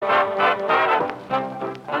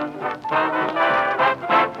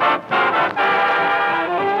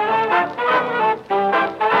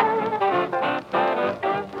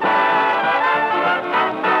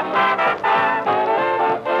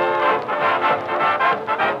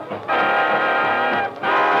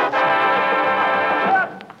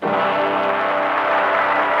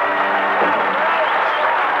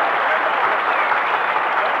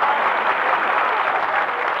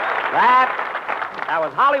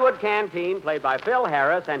Hollywood Canteen, played by Phil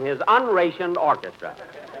Harris and his unrationed orchestra.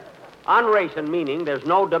 Unrationed meaning there's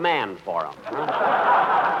no demand for them.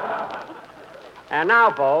 And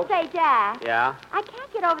now, folks. Say, Jack. Yeah? I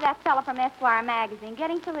can't get over that fella from Esquire magazine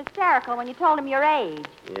getting so hysterical when you told him your age.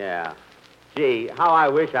 Yeah. Gee, how I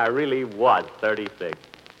wish I really was 36.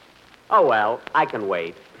 Oh, well, I can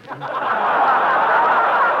wait.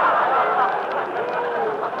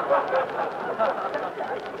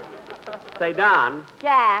 Say, Don.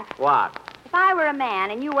 Jack. What? If I were a man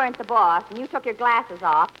and you weren't the boss and you took your glasses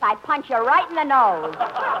off, I'd punch you right in the nose.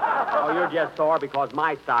 Oh, you're just sore because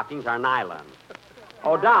my stockings are nylon.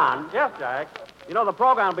 Oh, Don. Yes, Jack. You know, the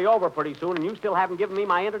program will be over pretty soon, and you still haven't given me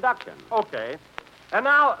my introduction. Okay. And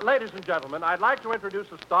now, ladies and gentlemen, I'd like to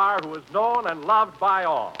introduce a star who is known and loved by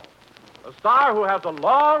all. A star who has a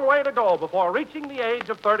long way to go before reaching the age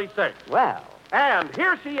of 36. Well. And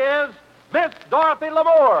here she is, Miss Dorothy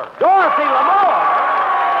Lamour. Dorothy Lamour?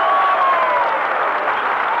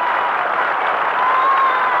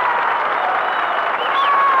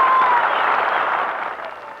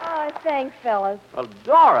 Thanks, fellas. Well,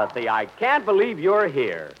 Dorothy, I can't believe you're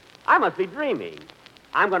here. I must be dreaming.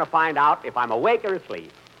 I'm going to find out if I'm awake or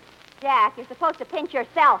asleep. Jack, you're supposed to pinch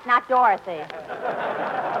yourself, not Dorothy.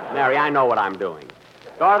 Mary, I know what I'm doing.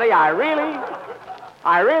 Dorothy, I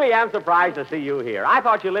really am surprised to see you here. I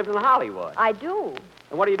thought you lived in Hollywood. I do.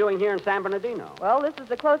 And what are you doing here in San Bernardino? Well, this is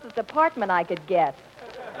the closest apartment I could get.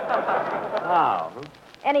 Oh.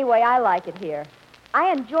 Anyway, I like it here.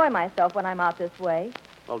 I enjoy myself when I'm out this way.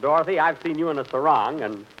 Well, Dorothy, I've seen you in a sarong,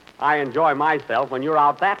 and I enjoy myself when you're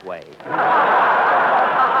out that way.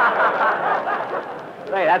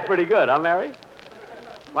 Say, that's pretty good, huh, Mary?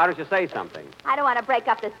 Why don't you say something? I don't want to break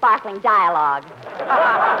up this sparkling dialogue.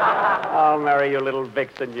 Oh, Mary, you little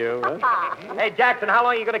vixen, you. Hey, Jackson, how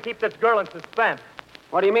long are you going to keep this girl in suspense?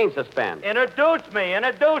 What do you mean, suspense? Introduce me.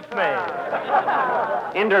 Introduce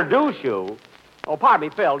you? Oh, pardon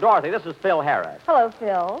me, Phil. Dorothy, this is Phil Harris. Hello,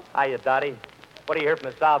 Phil. Hiya, Dottie. What do you hear from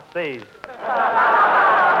the South Seas?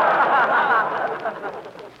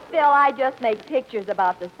 Phil, I just make pictures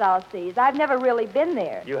about the South Seas. I've never really been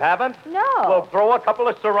there. You haven't? No. Well, throw a couple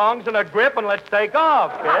of sarongs and a grip and let's take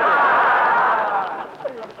off, kid.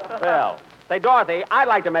 Phil. Say, Dorothy, I'd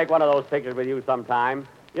like to make one of those pictures with you sometime.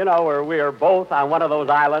 You know, where we're both on one of those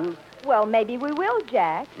islands. Well, maybe we will,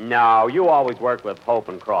 Jack. No, you always work with Hope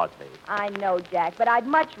and Crosby. I know, Jack, but I'd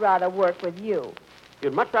much rather work with you.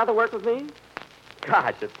 You'd much rather work with me?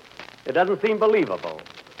 Gosh, it doesn't seem believable.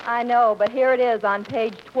 I know, but here it is on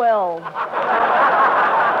page 12.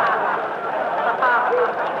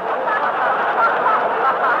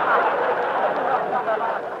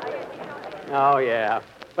 Oh, yeah.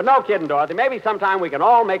 But no kidding, Dorothy. Maybe sometime we can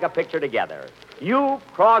all make a picture together. You,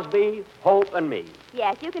 Crosby, Hope, and me.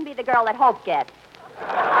 Yes, you can be the girl that Hope gets.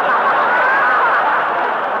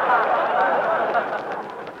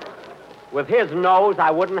 With his nose, I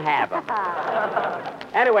wouldn't have him.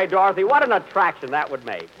 Anyway, Dorothy, what an attraction that would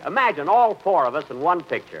make. Imagine all four of us in one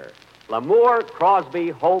picture. Lamour, Crosby,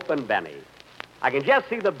 Hope, and Benny. I can just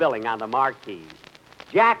see the billing on the marquee.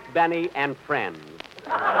 Jack, Benny, and friends.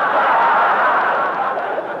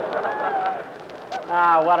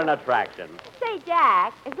 Ah, what an attraction. Say,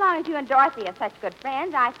 Jack, as long as you and Dorothy are such good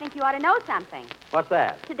friends, I think you ought to know something. What's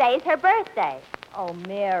that? Today's her birthday. Oh,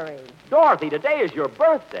 Mary. Dorothy, today is your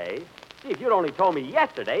birthday. Gee, if you'd only told me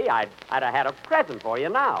yesterday, I'd have had a present for you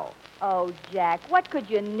now. Oh, Jack, what could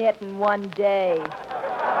you knit in one day?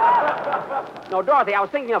 No, Dorothy, I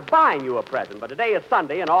was thinking of buying you a present, but today is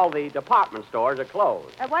Sunday and all the department stores are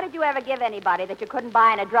closed. What did you ever give anybody that you couldn't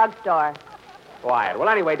buy in a drugstore? Quiet. Well,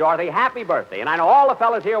 anyway, Dorothy, happy birthday. And I know all the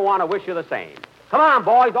fellas here want to wish you the same. Come on,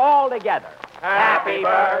 boys, all together. Happy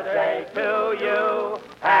birthday to you.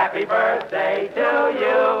 Happy birthday to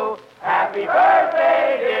you. Happy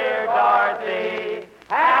birthday, dear Dorothy.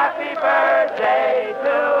 Happy birthday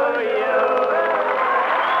to you.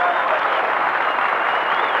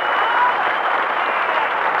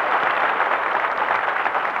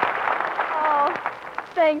 Oh,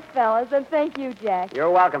 thanks, fellas, and thank you, Jack. You're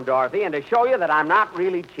welcome, Dorothy. And to show you that I'm not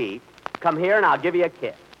really cheap, come here and I'll give you a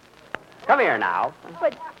kiss. Come here now.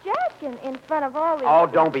 But, Jack, in front of all these... Oh,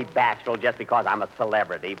 don't be bashful just because I'm a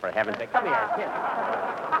celebrity, for heaven's sake. Come here, kiss.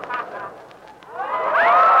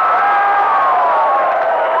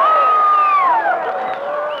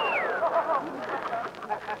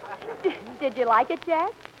 Did you like it,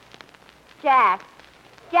 Jack? Jack.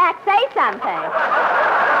 Jack, say something.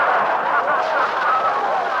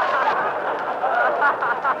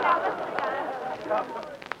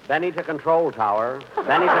 Benny to control tower.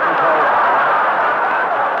 Benny to control tower.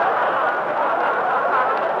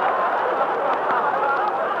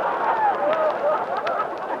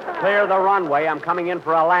 Clear the runway. I'm coming in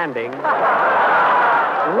for a landing.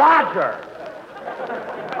 Roger!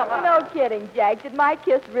 No kidding, Jack. Did my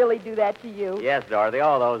kiss really do that to you? Yes, Dorothy,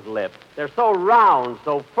 all those lips. They're so round,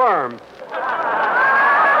 so firm.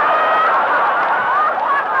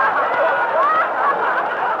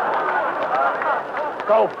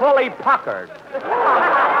 So fully puckered.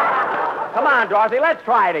 Come on, Dorothy, let's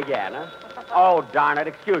try it again. Huh? Oh, darn it.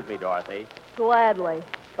 Excuse me, Dorothy. Gladly.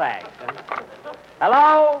 Thanks.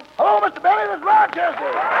 Hello? Hello, Mr. Benny. This is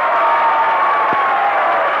Rochester.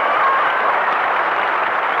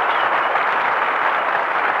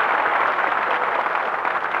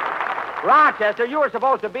 Rochester, you were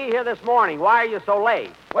supposed to be here this morning. Why are you so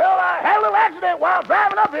late? Well, I had a little accident while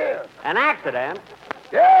driving up here. An accident?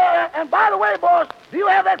 Yeah, and by the way, boss, do you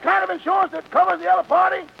have that kind of insurance that covers the other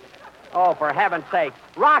party? Oh, for heaven's sake.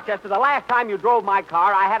 Rochester, the last time you drove my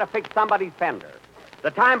car, I had to fix somebody's fender.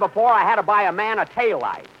 The time before, I had to buy a man a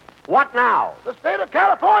taillight. What now? The state of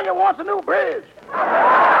California wants a new bridge.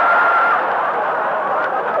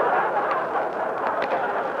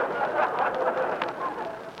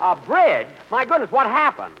 A bridge? My goodness, what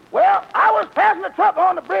happened? Well, I was passing a truck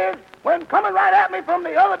on the bridge when coming right at me from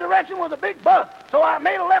the other direction was a big bus, so I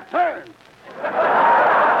made a left turn.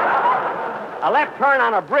 A left turn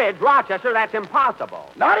on a bridge, Rochester, that's impossible.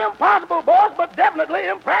 Not impossible, boss, but definitely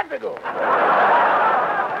impractical.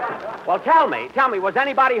 Well, tell me, was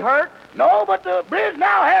anybody hurt? No, but the bridge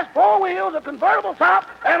now has 4 wheels, a convertible top,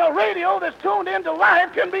 and a radio that's tuned into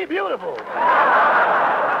life can be beautiful.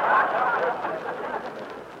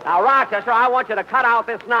 Now, Rochester, I want you to cut out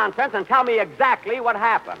this nonsense and tell me exactly what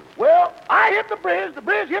happened. Well, I hit the bridge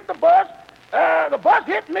hit the bus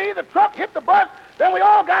hit me, the truck hit the bus, then we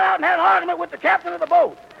all got out and had an argument with the captain of the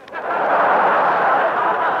boat.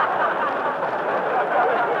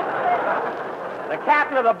 The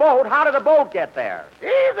captain of the boat? How did the boat get there?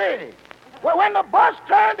 Easy. Well, when the bus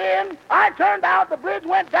turned in, I turned out, the bridge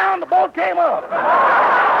went down, the boat came up.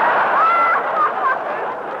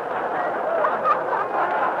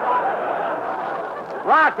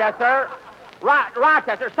 Rochester,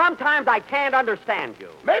 sometimes I can't understand you.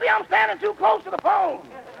 Maybe I'm standing too close to the phone.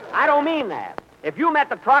 I don't mean that. If you met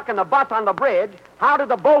the truck and the bus on the bridge, how did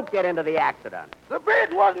the boat get into the accident? The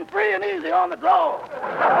bridge wasn't free and easy on the draw.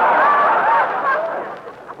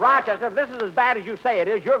 Rochester, if this is as bad as you say it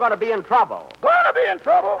is, you're going to be in trouble. Gonna be in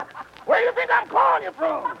trouble? Where do you think I'm calling you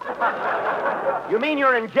from? You mean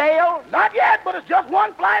you're in jail? Not yet, but it's just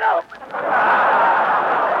one flight up.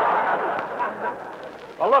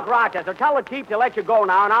 Well, look, Rochester, tell the chief to let you go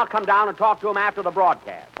now, and I'll come down and talk to him after the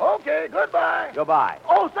broadcast. Okay, goodbye. Goodbye.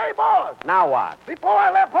 Oh, say, boss. Now what? Before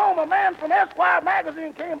I left home, a man from Esquire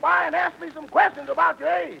magazine came by and asked me some questions about your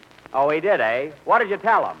age. Oh, he did, eh? What did you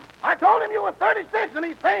tell him? I told him you were 36 and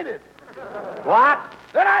he fainted. What?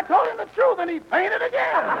 Then I told him the truth and he fainted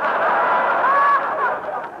again.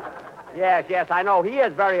 Yes, I know. He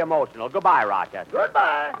is very emotional. Goodbye, Rochester.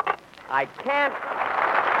 Goodbye. I can't...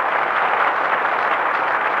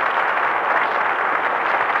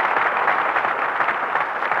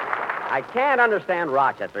 I can't understand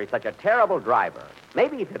Rochester. He's such a terrible driver.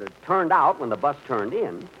 Maybe if it had turned out when the bus turned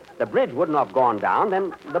in, the bridge wouldn't have gone down,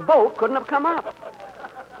 then the boat couldn't have come up.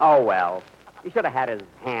 Oh, well. He should have had his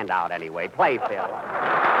hand out anyway. Play, Phil.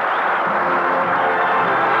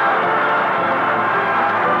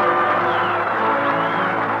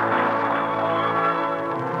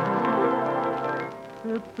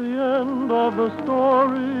 It's the end of the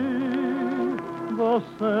story, the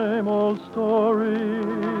same old story.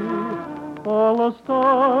 All the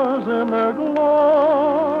stars in their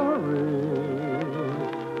glory.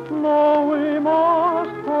 No, we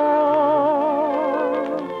must part.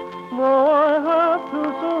 Though I have to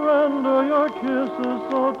surrender your kisses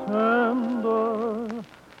so tender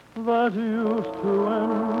that used to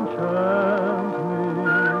enchant me.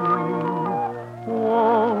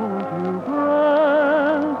 Won't you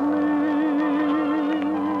grant me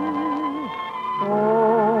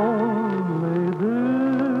only this?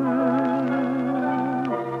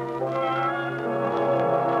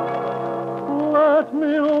 Let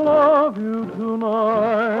me love you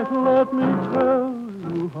tonight. Let me tell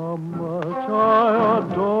you how much I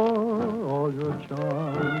adore all your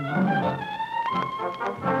charms.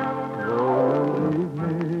 Don't leave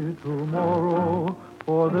me tomorrow,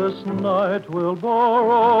 for this night will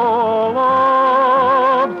borrow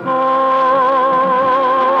love's song.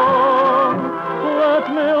 Let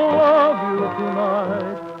me love you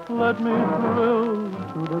tonight. Let me thrill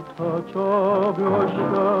to the touch of your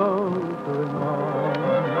sheltering arms.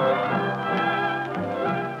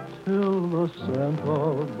 Till the scent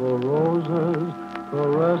of the roses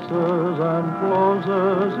caresses and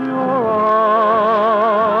closes your eyes.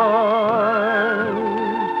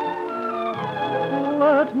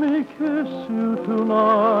 Let me kiss you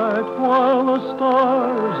tonight while the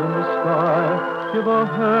stars in the sky give a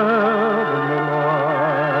heavenly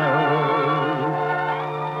light.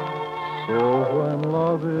 So when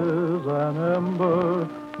love is an ember,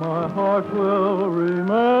 my heart will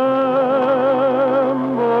remember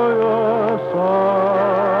your sight.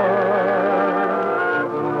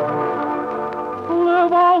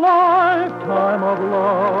 Live a lifetime of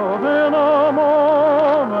love in a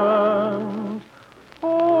moment,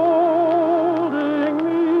 holding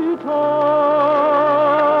me tight.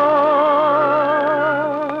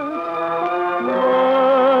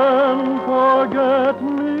 Then forget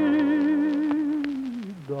me,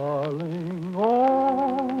 darling.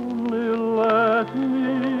 Only let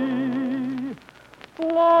me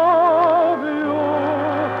love you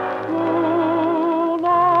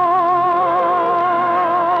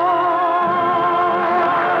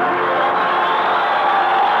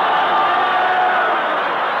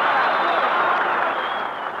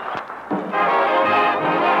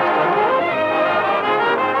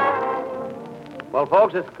Well,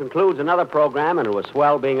 folks, this concludes another program, and it was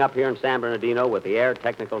swell being up here in San Bernardino with the Air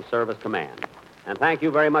Technical Service Command. And thank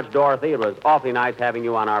you very much, Dorothy. It was awfully nice having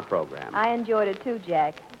you on our program. I enjoyed it too,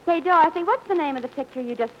 Jack. Say, Dorothy, what's the name of the picture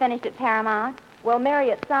you just finished at Paramount? Well, Mary,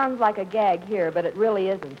 it sounds like a gag here, but it really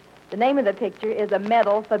isn't. The name of the picture is A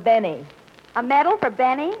Medal for Benny. A medal for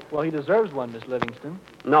Benny? Well, he deserves one, Miss Livingston.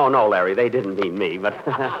 No, Larry, they didn't mean me, but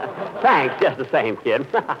thanks just the same, kid.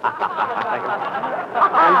 And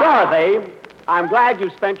Dorothy, I'm glad you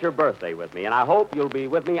spent your birthday with me, and I hope you'll be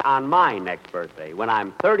with me on my next birthday when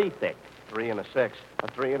I'm 36. 3 and a 6, a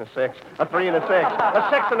 3 and a 6, a 3 and a 6, a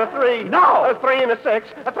 6 and a 3. No! A 3 and a 6,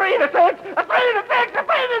 a 3 and a 6, a 3 and a 6, a 3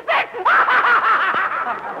 and a 6.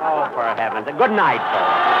 Oh, for heaven's sake. Good night,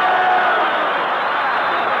 folks.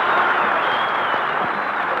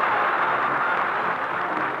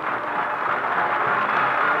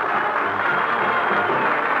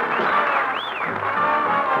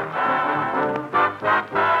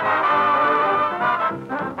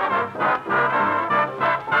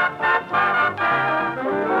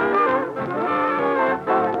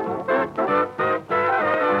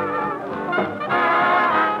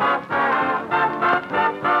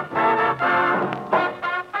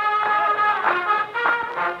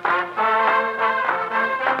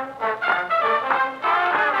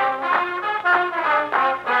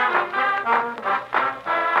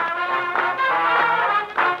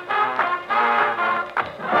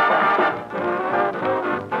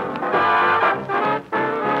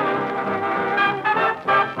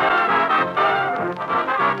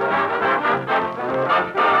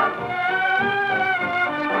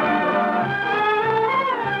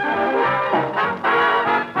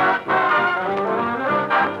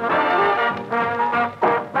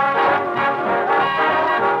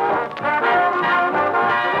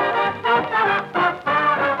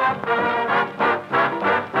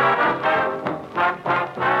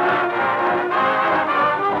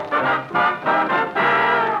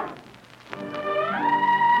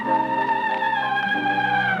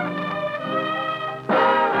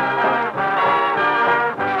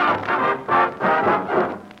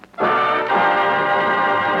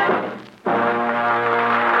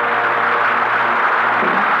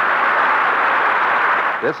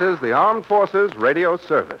 This is the Armed Forces Radio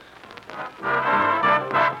Service.